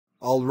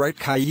Alright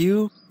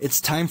Caillou,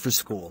 it's time for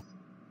school.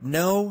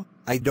 No,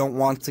 I don't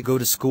want to go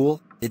to school,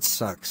 it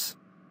sucks.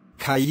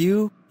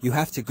 Caillou, you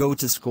have to go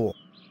to school.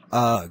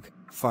 Ugh,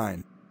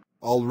 fine.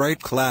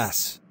 Alright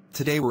class,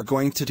 today we're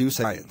going to do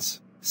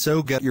science,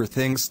 so get your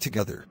things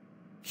together.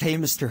 Hey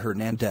Mr.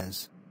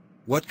 Hernandez.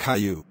 What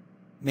Caillou?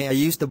 May I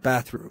use the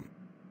bathroom?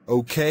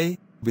 Okay,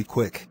 be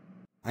quick.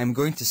 I'm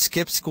going to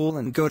skip school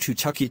and go to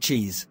Chuck E.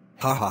 Cheese.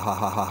 Ha ha ha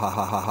ha ha ha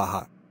ha ha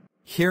ha.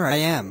 Here I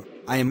am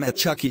at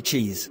Chuck E.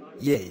 Cheese,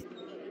 yay.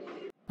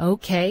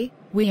 Okay,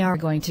 we are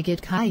going to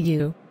get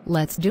Caillou,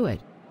 let's do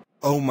it.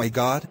 Oh my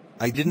god,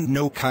 I didn't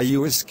know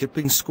Caillou is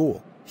skipping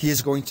school. He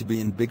is going to be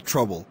in big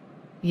trouble.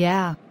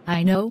 Yeah,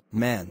 I know.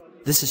 Man,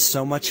 this is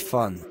so much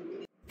fun.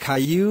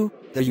 Caillou,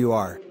 there you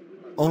are.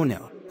 Oh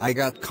no, I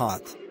got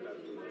caught.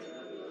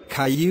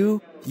 Caillou,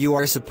 you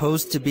are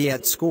supposed to be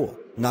at school,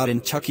 not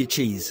in Chuck E.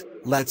 Cheese.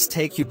 Let's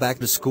take you back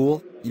to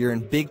school, you're in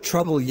big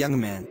trouble young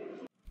man.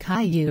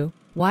 Caillou,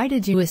 why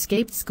did you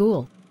escape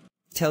school?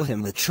 Tell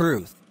him the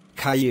truth,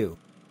 Caillou.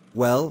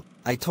 Well,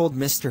 I told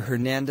Mr.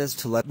 Hernandez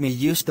to let me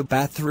use the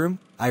bathroom,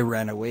 I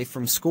ran away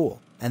from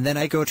school, and then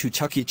I go to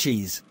Chuck E.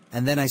 Cheese,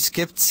 and then I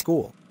skipped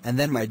school, and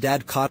then my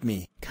dad caught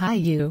me.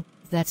 Caillou,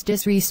 that's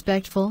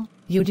disrespectful,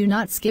 you do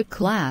not skip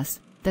class,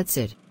 that's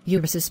it,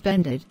 you're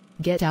suspended,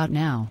 get out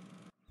now.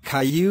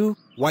 Caillou,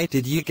 why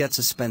did you get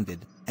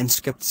suspended, and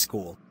skipped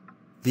school?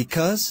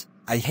 Because,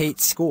 I hate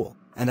school,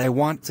 and I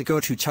want to go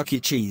to Chuck E.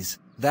 Cheese,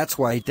 that's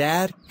why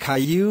Dad.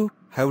 Caillou,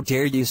 how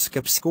dare you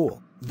skip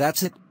school,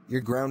 that's it. You're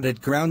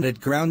grounded for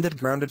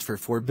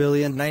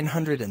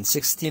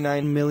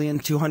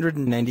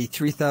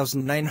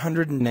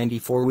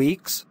 4,969,293,994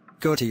 weeks.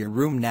 Go to your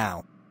room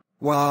now.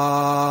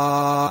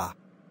 Wah!